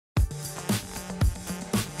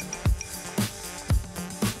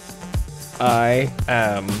I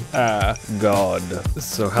am a god.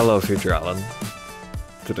 So hello, future Alan.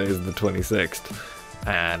 Today is the 26th,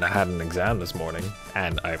 and I had an exam this morning,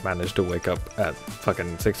 and I managed to wake up at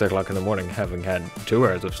fucking 6 o'clock in the morning, having had 2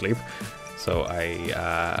 hours of sleep. So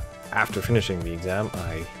after finishing the exam,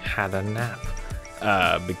 I had a nap,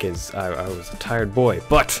 because I was a tired boy.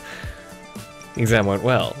 But the exam went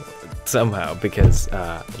well, somehow, because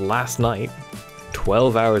last night,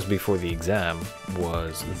 12 hours before the exam,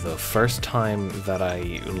 was the first time that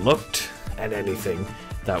I looked at anything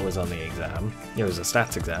that was on the exam. It was a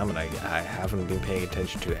stats exam, and I haven't been paying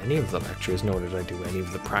attention to any of the lectures, nor did I do any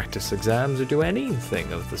of the practice exams or do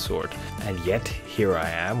anything of the sort. And yet, here I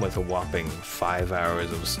am with a whopping 5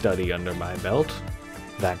 hours of study under my belt,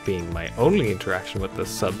 that being my only interaction with the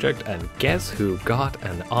subject, and guess who got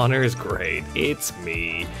an honors grade? It's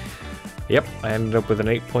me. Yep, I ended up with an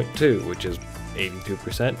 8.2, which is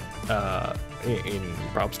 82% in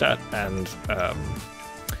prop stat, and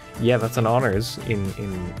yeah, that's an honors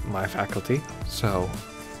in my faculty, so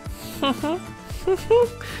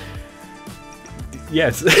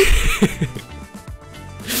yes.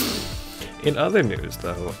 In other news,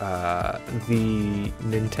 though, the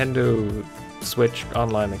Nintendo Switch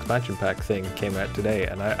Online Expansion Pack thing came out today,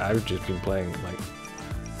 and I've just been playing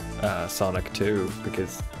like Sonic 2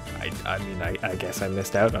 because I guess I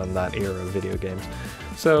missed out on that era of video games.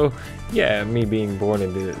 So yeah, me being born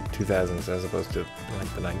in the 2000s as opposed to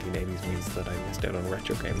like the 1980s means that I missed out on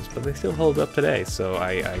retro games, but they still hold up today. So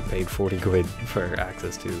I paid 40 quid for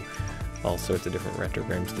access to all sorts of different retro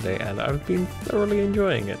games today, and I've been thoroughly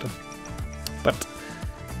enjoying it. But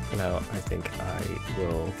for now, I think I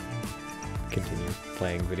will continue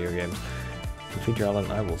playing video games. In future,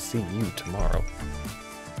 Alan, I will see you tomorrow.